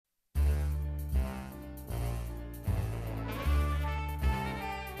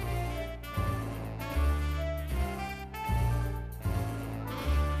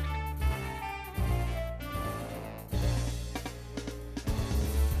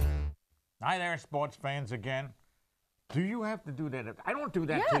Hi there, sports fans again. Do you have to do that? I don't do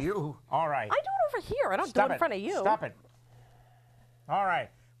that to Yes. you. All right. I do it over here. I don't Stop do it in front of you. Stop it. All right.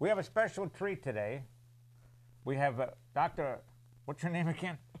 We have a special treat today. We have Dr. What's your name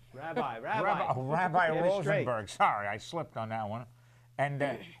again? Rabbi. Rabbi Get it straight. Rosenberg. Sorry, I slipped on that one. And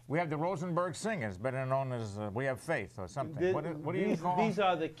we have the Rosenberg Singers, better known as We Have Faith or something. What do you call These them?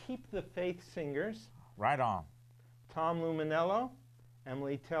 are the Keep the Faith singers. Right on. Tom Luminello,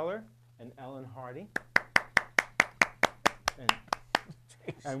 Emily Teller, and Ellen Hardy.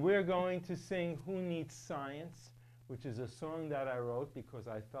 And we're going to sing Who Needs Science, which is a song that I wrote because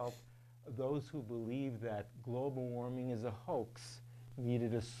I felt those who believe that global warming is a hoax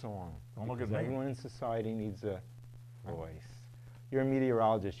needed a song. Don't look at Because me. everyone in society needs a voice. You're a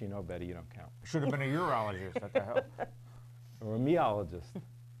meteorologist, you know better, you don't count. Should have been a urologist. What the hell? Or a meologist.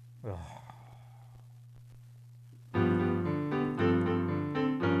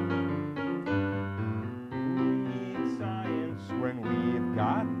 When we've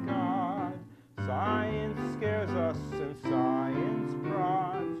got God, science scares us and science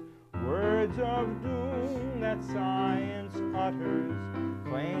prods. Words of doom that science utters,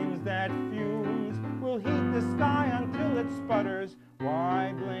 claims that fumes will heat the sky until it sputters.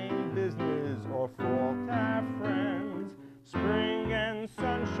 Why blame business or fault our friends? Spring and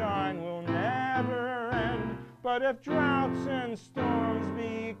sunshine will never end, but if droughts and storms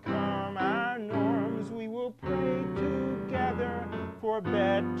become our norms, we will pray together for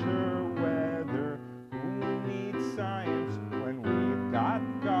better weather. Who needs science when we've got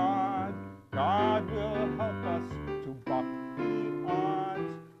God? God will help us to buck the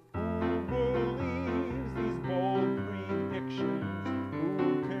odds. Who believes these bold predictions?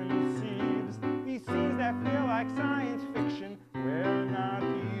 Who conceives these scenes that feel like science fiction? We're not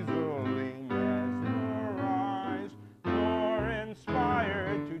easily mesmerized nor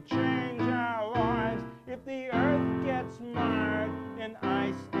inspired to change our lives. If the earth gets mired in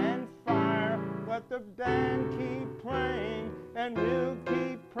ice and fire, let the band keep playing and we'll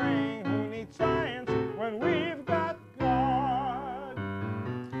keep praying. Who needs science when we've got God?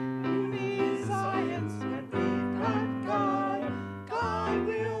 Who needs science when we've got God? God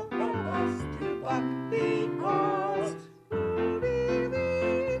will help us to buck the odds. Who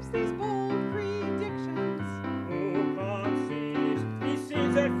believes these bold predictions? Who conceives these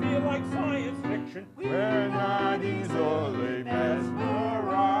scenes that feel like science fiction? We're not easily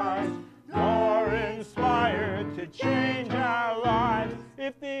mesmerized nor inspired to change our lives.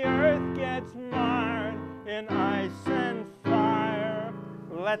 If the earth gets marred in ice and fire,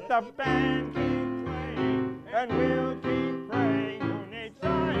 let the band keep playing and we'll keep praying. Who needs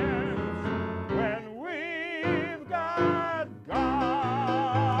science when we've got God?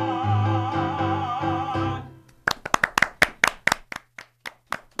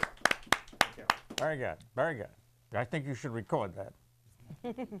 Very good. Very good. I think you should record that.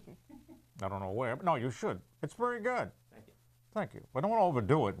 I don't know where, but no, you should. It's very good. Thank you. Thank you. But don't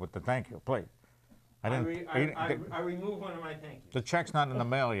overdo it with the thank you, please. I remove one of my thank yous. The check's not in the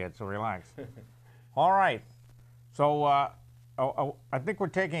mail yet, so relax. All right. So I think we're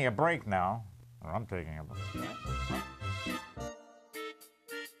taking a break now. Or I'm taking a break.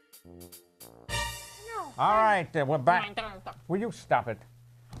 All right, we're back. Will you stop it?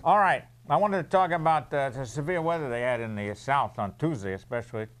 All right. I wanted to talk about the severe weather they had in the South on Tuesday,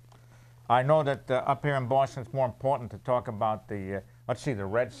 especially. I know that up here in Boston, it's more important to talk about the, let's see, the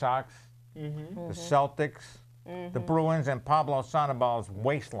Red Sox, the Celtics, the Bruins, and Pablo Sandoval's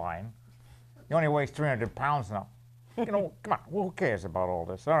waistline. He only weighs 300 pounds now. You know, come on, who cares about all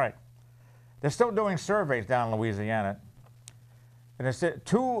this? All right. They're still doing surveys down in Louisiana. And they said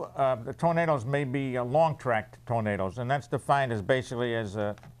the tornadoes may be long-track tornadoes, and that's defined as basically as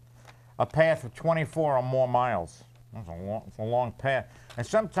a path of 24 or more miles. That's it's a long path. And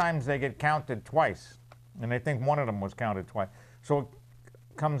sometimes they get counted twice, and they think one of them was counted twice. So it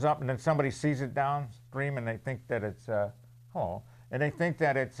comes up, and then somebody sees it downstream, and they think that it's, and they think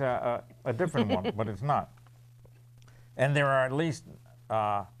that it's a different one, but it's not. And there are at least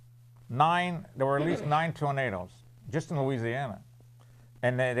there were at least 9 tornadoes just in Louisiana.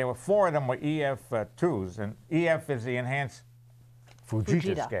 And there were 4 of them were EF2s, and EF is the enhanced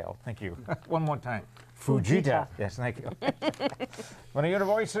Fujita scale. Thank you. One more time. Fujita. Yes, thank you. From the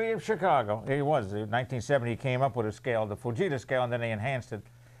University of Chicago, it was. In 1970, he came up with a scale, the Fujita scale, and then they enhanced it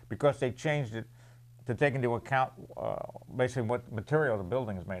because they changed it to take into account basically what material the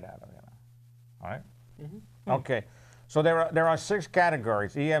building is made out of. You know. All right? Okay. So there are 6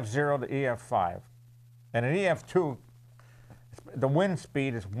 categories, EF0 to EF5. And an EF2, the wind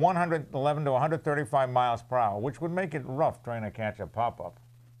speed is 111 to 135 miles per hour, which would make it rough trying to catch a pop-up.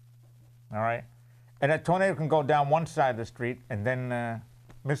 All right? And a tornado can go down one side of the street and then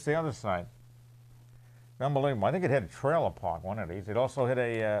miss the other side. Unbelievable. I think it hit a trailer park, one of these. It also hit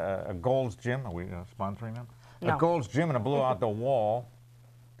a Gold's Gym. Are we sponsoring them? No. A Gold's Gym, and it blew out the wall.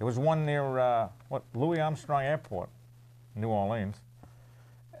 There was one near, Louis Armstrong Airport, New Orleans.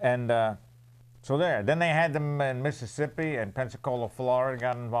 And so there. Then they had them in Mississippi and Pensacola, Florida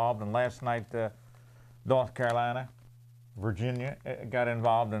got involved. And last night, North Carolina, Virginia got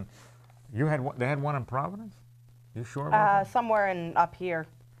involved. And they had one in Providence? You sure about that? Somewhere up here.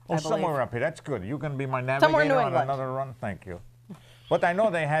 Oh, I somewhere believe. up here. That's good. You can be my Somewhere in navigator New on England. another run. Thank you. But I know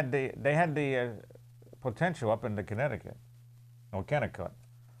they had the potential up into Connecticut, or Kennecott.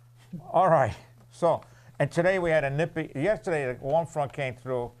 All right. So, and today we had a nippy. Yesterday, the warm front came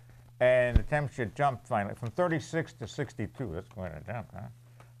through, and the temperature jumped finally from 36 to 62. That's quite a jump, huh?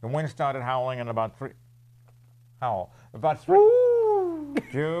 The wind started howling in about 3. About 3.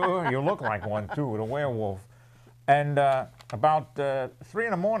 You look like one too, the werewolf. And about 3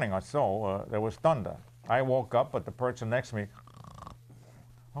 in the morning or so, there was thunder. I woke up, but the person next to me,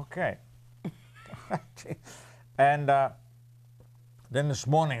 okay. And then this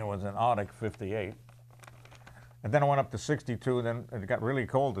morning it was an Arctic 58. And then it went up to 62, then it got really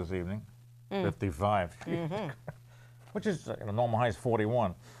cold this evening, 55. Which is, the normal high is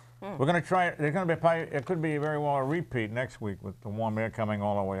 41. We're going to try, it could be very well a repeat next week with the warm air coming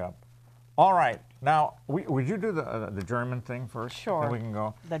all the way up. All right. Now, would you do the German thing first? Sure. Then we can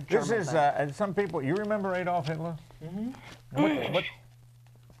go. The This German is, thing. and some people, you remember Adolf Hitler?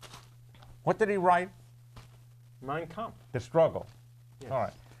 What did he write? Mein Kampf. The Struggle. Yes. All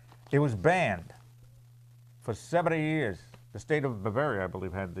right. It was banned for 70 years. The state of Bavaria, I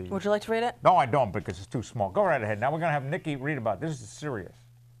believe, had the... Would you like to read it? No, I don't, because it's too small. Go right ahead. Now we're going to have Nikki read about it. This is serious.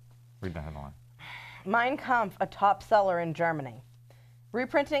 Read the headline. Mein Kampf, a top seller in Germany.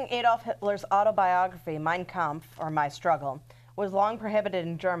 Reprinting Adolf Hitler's autobiography, Mein Kampf, or My Struggle, was long prohibited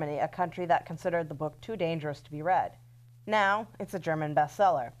in Germany, a country that considered the book too dangerous to be read. Now, it's a German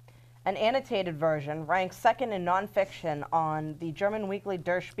bestseller. An annotated version ranks second in nonfiction on the German weekly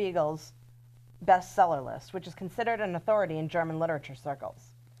Der Spiegel's bestseller list, which is considered an authority in German literature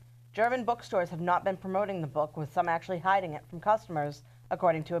circles. German bookstores have not been promoting the book, with some actually hiding it from customers,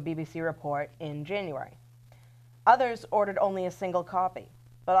 according to a BBC report in January. Others ordered only a single copy,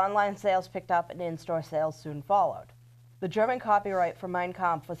 but online sales picked up and in-store sales soon followed. The German copyright for Mein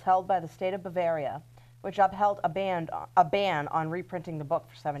Kampf was held by the state of Bavaria, which upheld a ban on reprinting the book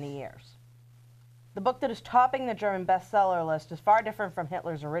for 70 years. The book that is topping the German bestseller list is far different from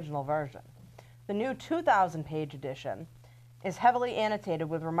Hitler's original version. The new 2,000-page edition is heavily annotated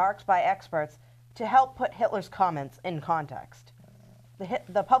with remarks by experts to help put Hitler's comments in context.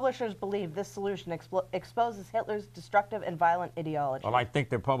 The publishers believe this solution exposes Hitler's destructive and violent ideology. Well, I think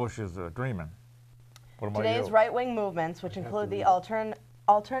the publishers are dreaming. What about Today's you? right-wing movements, which include the Alternative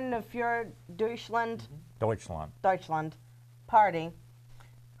für Deutschland Party,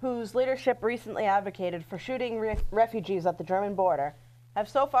 whose leadership recently advocated for shooting refugees at the German border, have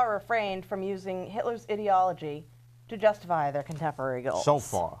so far refrained from using Hitler's ideology to justify their contemporary goals. So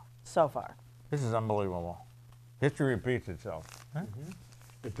far. So far. This is unbelievable. History repeats itself. Huh?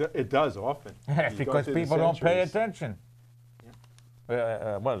 It does often. You go Because through the people don't pay centuries.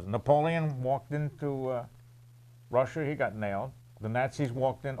 attention. Napoleon walked into Russia, he got nailed. The Nazis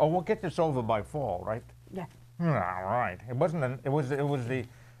walked in. Oh, we'll get this over by fall, right? Yeah. All right. It wasn't. It was the.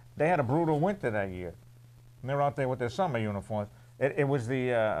 They had a brutal winter that year. And they're out there with their summer uniforms. It was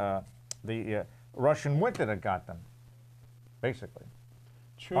the Russian winter that got them, basically.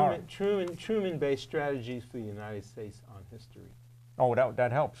 Truman-based strategies for the United States on history. Oh,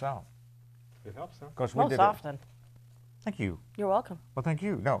 that helps out. It helps, huh? Because we Most did often. Thank you. You're welcome. Well, thank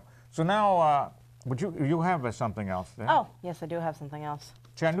you. No. So now, would you have something else there? Oh, yes, I do have something else.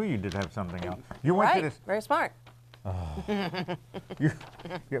 See, I knew you did have something else. You went to Right. this. Very smart. You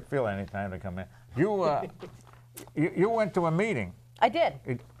feel any time to come in. You went to a meeting I did.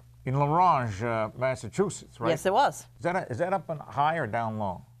 in LaRange, Massachusetts, right? Yes, it was. Is that up on high or down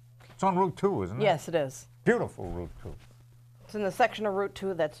low? It's on Route 2, isn't it? Yes, it is. Beautiful Route 2. It's in the section of Route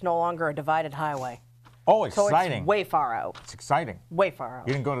 2 that's no longer a divided highway. Oh, So exciting. it's way far out. It's exciting. Way far out.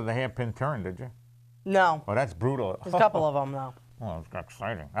 You didn't go to the hairpin turn, did you? No. Oh, that's brutal. There's a couple of them, though. Oh, it's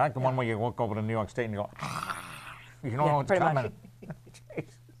exciting. I like the one where you walk over to New York State and you go, you don't know what's pretty coming. Jeez.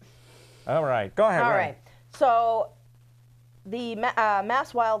 All right, go ahead. All Ray. right. So the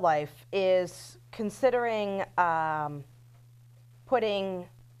Mass Wildlife is considering putting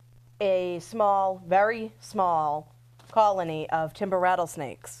a small, very small colony of timber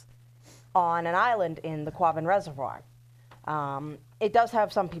rattlesnakes on an island in the Quabbin Reservoir. It does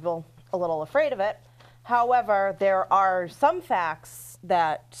have some people a little afraid of it. However, there are some facts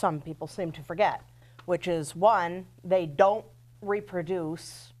that some people seem to forget, which is one, they don't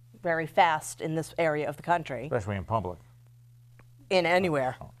reproduce very fast in this area of the country, Especially in public. in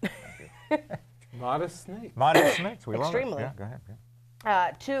anywhere. Modest snake. Modest snakes, we love it. Extremely. Yeah, go ahead.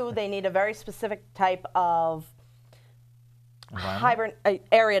 Yeah. Two, they need a very specific type of Environment?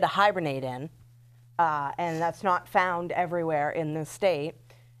 area to hibernate in, and that's not found everywhere in this state.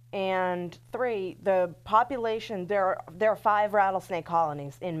 And three, the population, there are 5 rattlesnake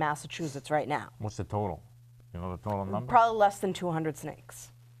colonies in Massachusetts right now. What's the total? You know the total number? Probably less than 200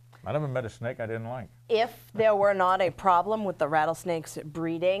 snakes. I never met a snake I didn't like. If there were not a problem with the rattlesnakes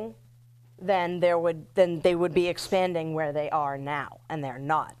breeding, then they would be expanding where they are now, and they're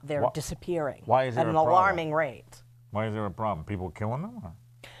not. They're disappearing Why is there at an a problem? alarming rate. Why is there a problem? People killing them? Or?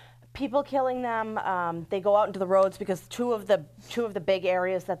 People killing them. They go out into the roads because two of the big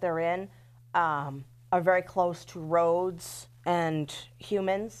areas that they're in are very close to roads and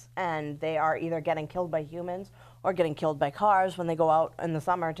humans, and they are either getting killed by humans or getting killed by cars when they go out in the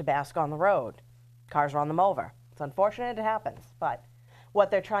summer to bask on the road. Cars run them over. It's unfortunate it happens, but what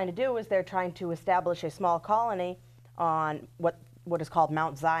they're trying to do is they're trying to establish a small colony on what is called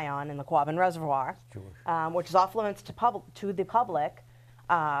Mount Zion in the Quabbin Reservoir, which is off limits to the public.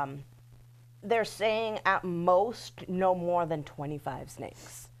 They're saying at most no more than 25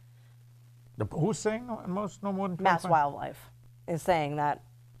 snakes. Who's saying no more than 25? Mass Wildlife is saying that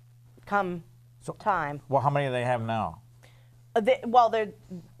come time. Well, how many do they have now? They're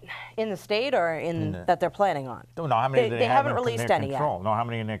in the state or that they're planning on. No, how many do They have haven't in released their any yet. control? No, how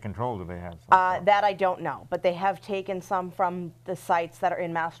many in their control do they have? So far? That I don't know, but they have taken some from the sites that are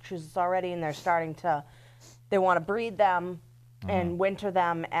in Massachusetts already, and they're starting to. They want to breed them and winter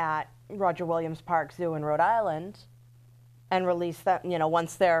them at Roger Williams Park Zoo in Rhode Island, and release them.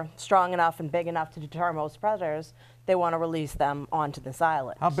 Once they're strong enough and big enough to deter most predators, they want to release them onto this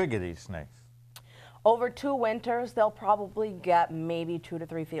island. How big are these snakes? Over 2 winters, they'll probably get maybe 2 to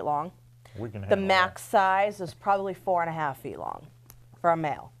 3 feet long. We can The handle max size is probably 4.5 feet long for a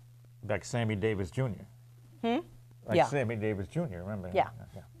male. that. Like Sammy Davis Jr. Like Yeah. Sammy Davis Jr. Remember? him? Yeah.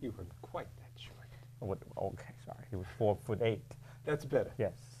 You were quite that short. Okay, sorry. He was 4'8". That's better.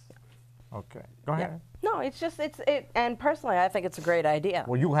 Yes. Okay. Go ahead. No, and personally, I think it's a great idea.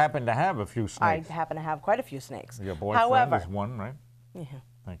 Well, you happen to have a few I snakes. happen to have quite a few snakes. Your boyfriend However, is one, right? yeah,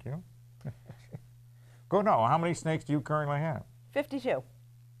 Thank you. Go no. How many snakes do you currently have? 52. Well,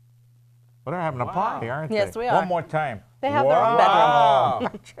 they're having a party, aren't they? Yes, we are. One more time. They have their own bedroom. Wow.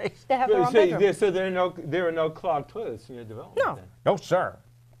 Jeez. They have their own bedroom. So there are no clogged toilets in your development. No. then? No, sir.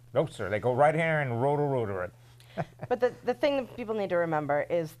 No, sir. They go right here and rotor it. But the thing that people need to remember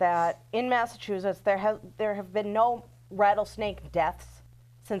is that in Massachusetts, there have been no rattlesnake deaths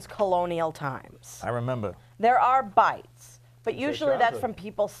since colonial times. I remember. There are bites, but usually that's childhood. from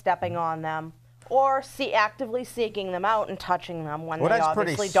people stepping on them or actively seeking them out and touching them when Well, they that's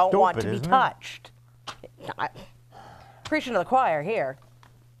pretty obviously don't want to stupid, be isn't it? touched. Preaching to the choir here.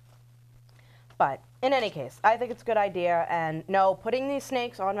 But in any case, I think it's a good idea. And no, putting these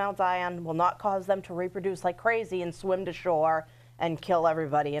snakes on Mount Zion will not cause them to reproduce like crazy and swim to shore and kill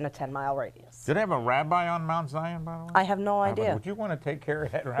everybody in a 10-mile radius. Did they have a rabbi on Mount Zion, by the way? I have no idea. Would you want to take care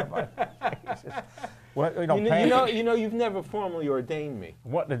of that rabbi? Jesus. Well, You've never formally ordained me.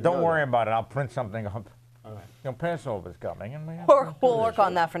 What? Don't know worry that. about it. I'll print something up. All right. Passover's coming, and We'll work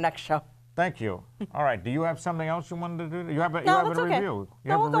on that for next show. Thank you. All right. Do you have something else you wanted to do? You have a No, that's a okay. review. You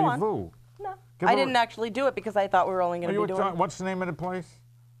No, have we'll a go on. review. No, Give I her- didn't actually do it because I thought we were only going to be doing What's the name of the place?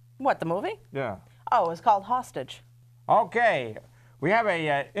 what, the movie? Yeah. Oh, it's called Hostage. Okay. We have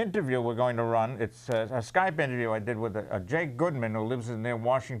a interview we're going to run. It's a Skype interview I did with Jake Goodman, who lives near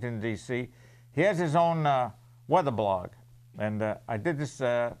Washington, D.C. He has his own weather blog, and I did this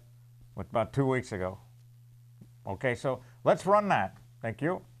about 2 weeks ago. Okay, so let's run that. Thank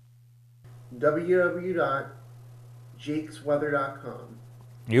you. www.jakesweather.com.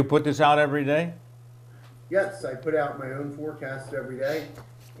 You put this out every day? Yes, I put out my own forecast every day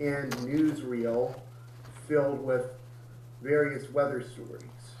and newsreel filled with various weather stories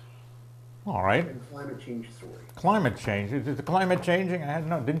All right. and climate change stories. Climate change. Is the climate changing? I had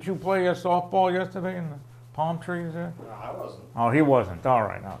no. Didn't you play softball yesterday in the palm trees there? No, I wasn't. Oh, he wasn't. All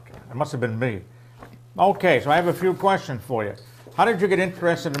right. Okay. It must have been me. Okay, so I have a few questions for you. How did you get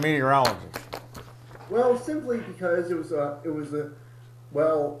interested in meteorology? Well, simply because it was a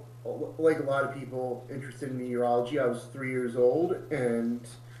like a lot of people interested in meteorology. I was 3 years old and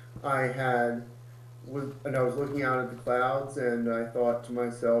I was looking out at the clouds and I thought to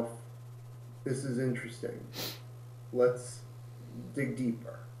myself, this is interesting. Let's dig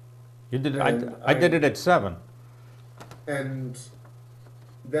deeper. You did it. And I did it at 7. And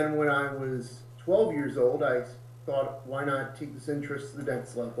then when I was 12 years old, I thought, why not take this interest to the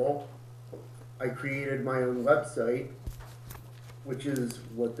next level? I created my own website, which is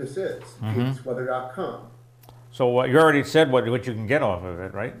what this is, jakesweather.com. So you already said what you can get off of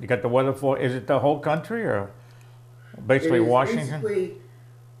it, right? You got the weather for. Is it the whole country or basically It is Washington? Basically,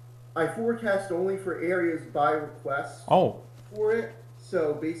 I forecast only for areas by request Oh, for it.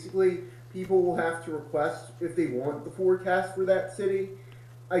 So basically, people will have to request if they want the forecast for that city.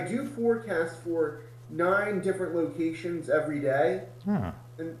 I do forecast for 9 different locations every day,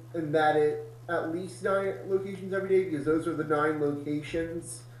 and that it at least 9 locations every day, because those are the 9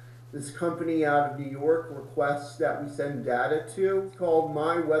 locations this company out of New York requests that we send data to. It's called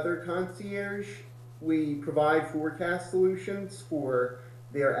My Weather Concierge. We provide forecast solutions for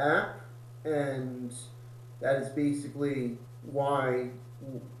their app, and that is basically why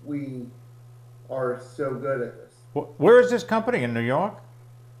we are so good at this. where is this company in New York?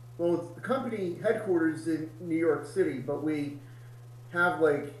 Well, it's the company headquarters in New York City, but we have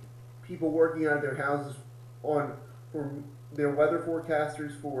like people working out of their houses for their weather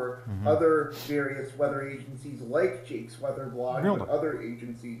forecasters for other various weather agencies like Jake's Weather Blog, Really? but other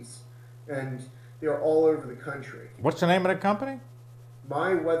agencies, and they're all over the country. What's the name of the company?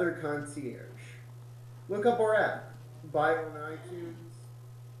 My Weather Concierge. Look up our app. Buy it on iTunes.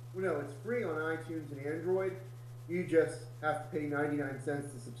 Well, no, it's free on iTunes and Android. You just have to pay 99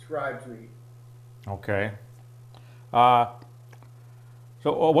 cents to subscribe to me. Okay. So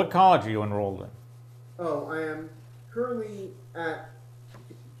what college are you enrolled in? Oh, I am currently at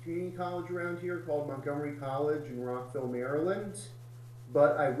a community college around here called Montgomery College in Rockville, Maryland,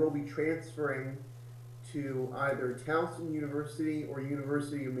 but I will be transferring to either Towson University or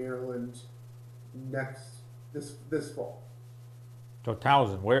University of Maryland this fall. So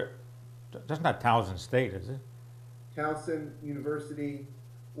Towson, where? That's not Towson State, is it? Towson University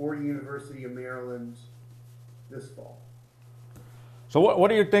or University of Maryland this fall. So what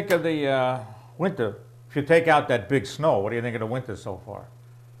do you think of the winter? If you take out that big snow, what do you think of the winter so far?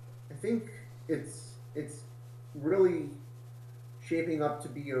 I think it's really shaping up to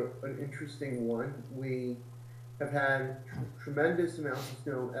be an interesting one. We have had tremendous amounts of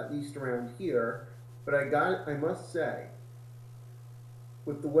snow, at least around here, but I must say,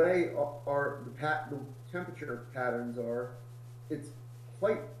 with the way the temperature patterns are, it's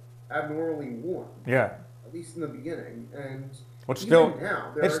quite abnormally warm. Yeah. At least in the beginning, and But even still,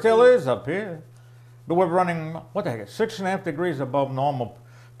 now, it still is up here. But we're running, what the heck, 6.5 degrees above normal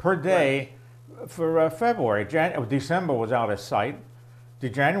per day for February. December was out of sight. The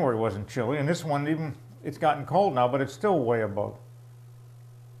January wasn't chilly, and this one even, it's gotten cold now, but it's still way above.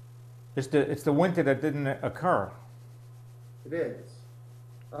 It's the winter that didn't occur. It is.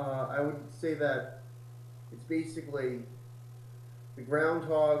 I would say that it's basically the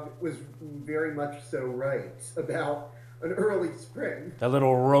groundhog was very much so right about an early spring. The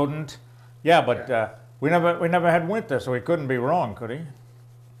little rodent. Yeah, but we never had winter, so he couldn't be wrong, could he?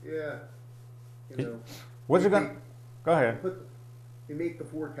 Yeah. You know. What's it going? Go ahead. They make the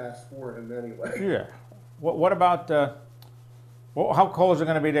forecast for him anyway. Yeah. What about? How cold is it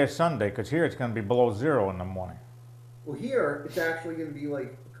going to be there Sunday? Because here it's going to be below 0 in the morning. Well, here it's actually going to be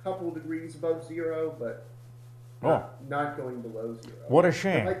like a couple of degrees above 0, but not going below 0. What a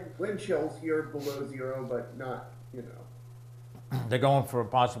shame. Like wind chills here below 0, but not, you know. They're going for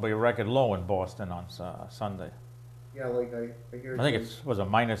possibly a record low in Boston on Sunday. Yeah, like I hear. I think was a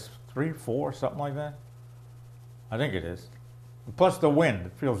 -3, 4, something like that. I think it is. Plus the wind,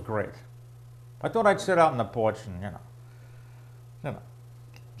 it feels great. I thought I'd sit out on the porch and, you know.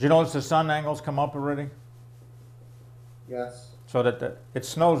 Did you notice the sun angles come up already? Yes. So that it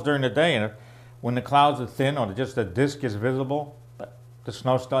snows during the day, and when the clouds are thin or just the disk is visible, the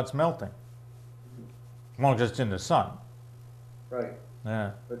snow starts melting. As long as it's in the sun. Right.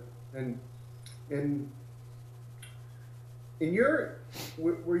 Yeah. But and in your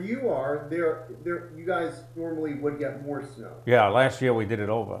where you are, there you guys normally would get more snow. Yeah, last year we did it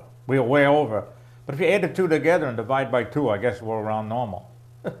over. We were way over. But if you add the two together and divide by 2, I guess we're around normal.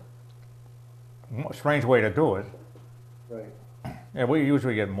 Strange way to do it. Right. Yeah, we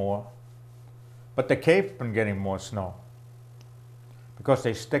usually get more. But the Cape's been getting more snow. Because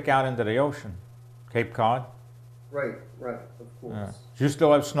they stick out into the ocean. Cape Cod. Right, of course. Yeah. Do you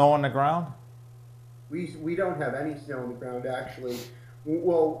still have snow on the ground? We don't have any snow on the ground, actually.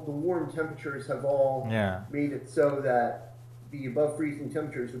 Well, the warm temperatures have all made it so that the above freezing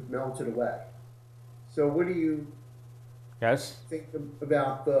temperatures have melted away. So what do you think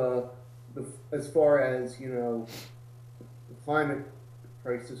about the as far as, you know, the climate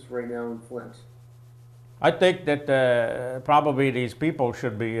crisis right now in Flint. I think that probably these people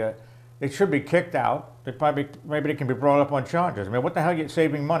should be, they should be kicked out. They probably, maybe they can be brought up on charges. I mean, what the hell are you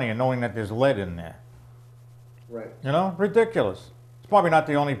saving money and knowing that there's lead in there? Right. You know, ridiculous. It's probably not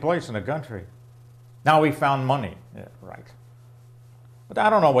the only place in the country. Now we found money. Yeah, right. But I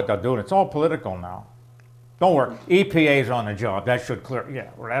don't know what they're doing. It's all political now. Don't worry. EPA's on the job. That should clear.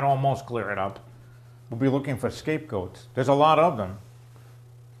 Yeah, that almost clear it up. We'll be looking for scapegoats. There's a lot of them.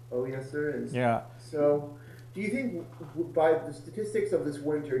 Oh, yes, there is. Yeah. So, do you think, by the statistics of this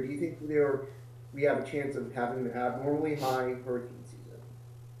winter, do you think we have a chance of having an abnormally high hurricane season?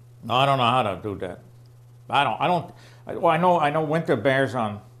 No, I don't know how to do that. Well, I know winter bears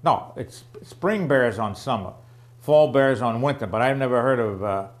on, no, it's spring bears on summer, fall bears on winter, but I've never heard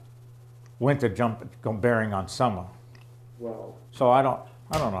of winter bearing on summer. Well, So I don't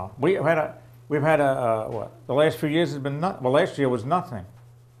know. We've had a what? The last few years has been well, last year was nothing.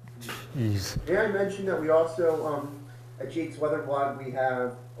 Jeez. may I mention that we also, at Jake's Weather Blog, we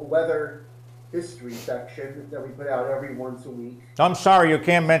have a weather history section that we put out every once a week. I'm sorry, you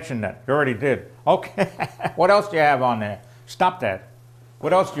can't mention that. You already did. Okay. What else do you have on there? Stop that.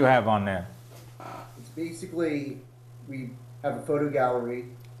 What else do you have on there? It's basically, we have a photo gallery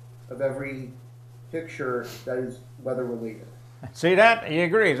of every picture that is weather related. See that? He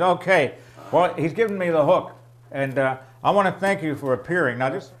agrees. Okay. Well, he's giving me the hook, and I want to thank you for appearing.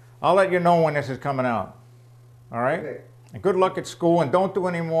 Now, I'll let you know when this is coming out. All right? Okay. And good luck at school, and don't do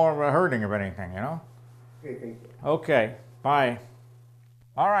any more hurting of anything, you know? Okay, thank you. Okay. Bye.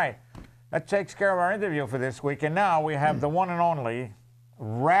 All right. That takes care of our interview for this week, and now we have the one and only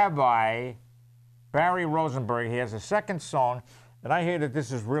Rabbi Barry Rosenberg. He has a second song, and I hear that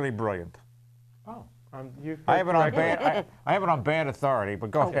this is really brilliant. Oh, I have it on bad. I have it on bad authority, but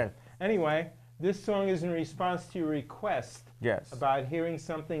go ahead. Anyway, this song is in response to your request Yes. about hearing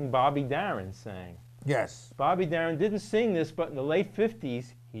something Bobby Darin sang. Yes. Bobby Darin didn't sing this, but in the late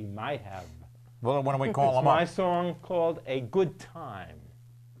 50s, he might have. Well, when do we call It's him my up? song called A Good Time.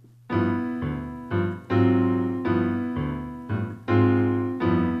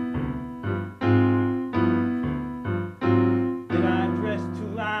 Did I dress too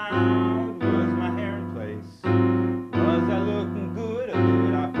loud? Was my hair in place? Was I looking good or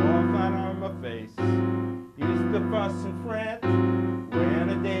did I fall flat on my face? Used to fuss and fret when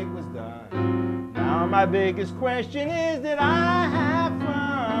a date was done. Now my biggest question is, did I have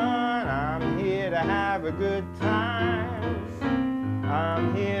fun? I'm here to have a good time.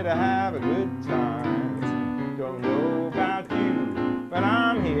 I'm here to have a good time. Don't know about you, but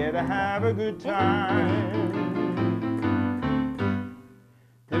I'm here to have a good time.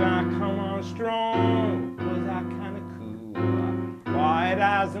 Did I come on strong? Was I kind of cool? Quiet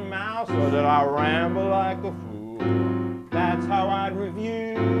as a mouse, or did I ramble like a fool? That's how I'd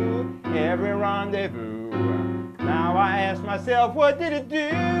review every rendezvous. Now I ask myself, what did it do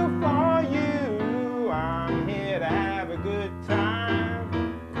for you? I'm here to have a good time.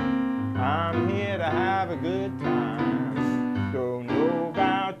 I'm here to have a good time. Don't know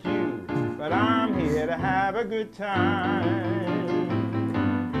about you, but I'm here to have a good time.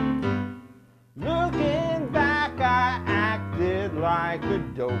 Looking back, I acted like a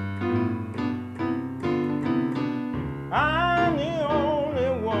dope. I'm the only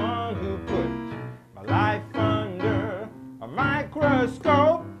one who put my life under a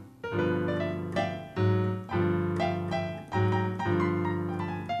microscope.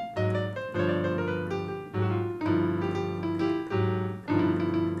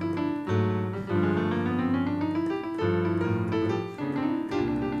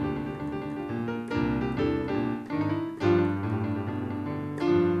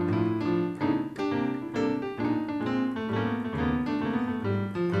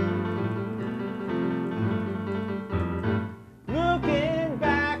 Looking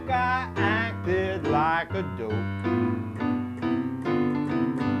back, I acted like a dope.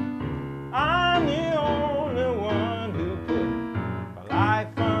 I'm the only one who put my life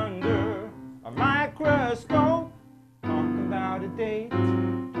under a microscope. Talking about a date,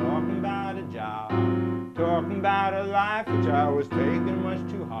 talking about a job, talking about a life which I was taking much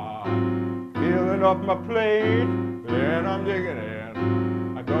too hard. Filling up my plate, then I'm digging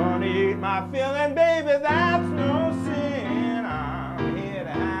in. I'm gonna eat my fill, and baby, that's no sin. I'm here to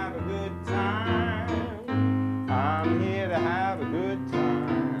have a good time. I'm here to have a good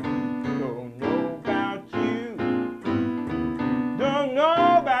time. Don't know about you. Don't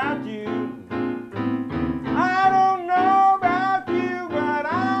know about you. I don't know about you, but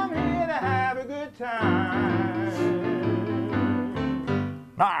I'm here to have a good time.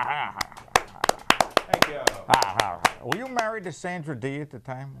 Thank you. Will you marry married to Sandra Dee at the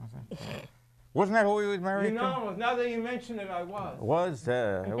time? Wasn't that who he was married You to? know, now that you mention it, I was. Was,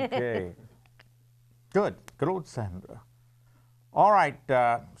 okay. Good old Sandra. All right,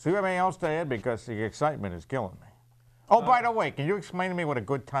 so you have anything else to add? Because the excitement is killing me. Oh, by the way, can you explain to me what a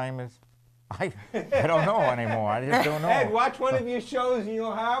good time is? I don't know anymore. I just don't know. Ed, watch one of your shows and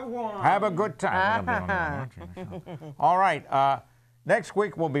you'll have one. Have a good time. All right, next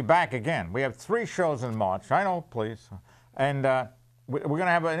week we'll be back again. We have 3 shows in March. I know, please. And we're going to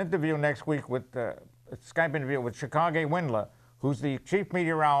have an interview next week with a Skype interview with Chicago Windler, who's the chief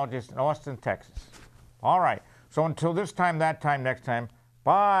meteorologist in Austin, Texas. All right. So until this time, that time, next time,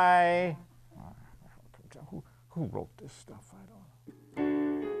 bye. Who wrote this stuff? I don't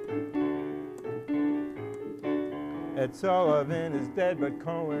know. Ed Sullivan is dead, but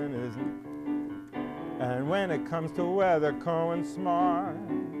Cohen isn't. And when it comes to weather, Cohen's smart.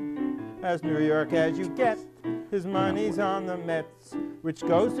 As New York as you get, his money's on the Mets, which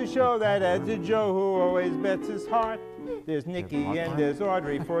goes to show that Ed's a Joe who always bets his heart. There's Nikki and there's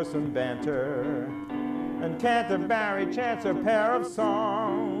Audrey for some banter, and Canterbury chants a pair of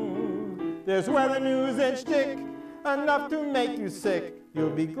songs. There's weather news and shtick, enough to make you sick.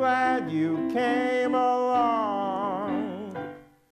 You'll be glad you came along.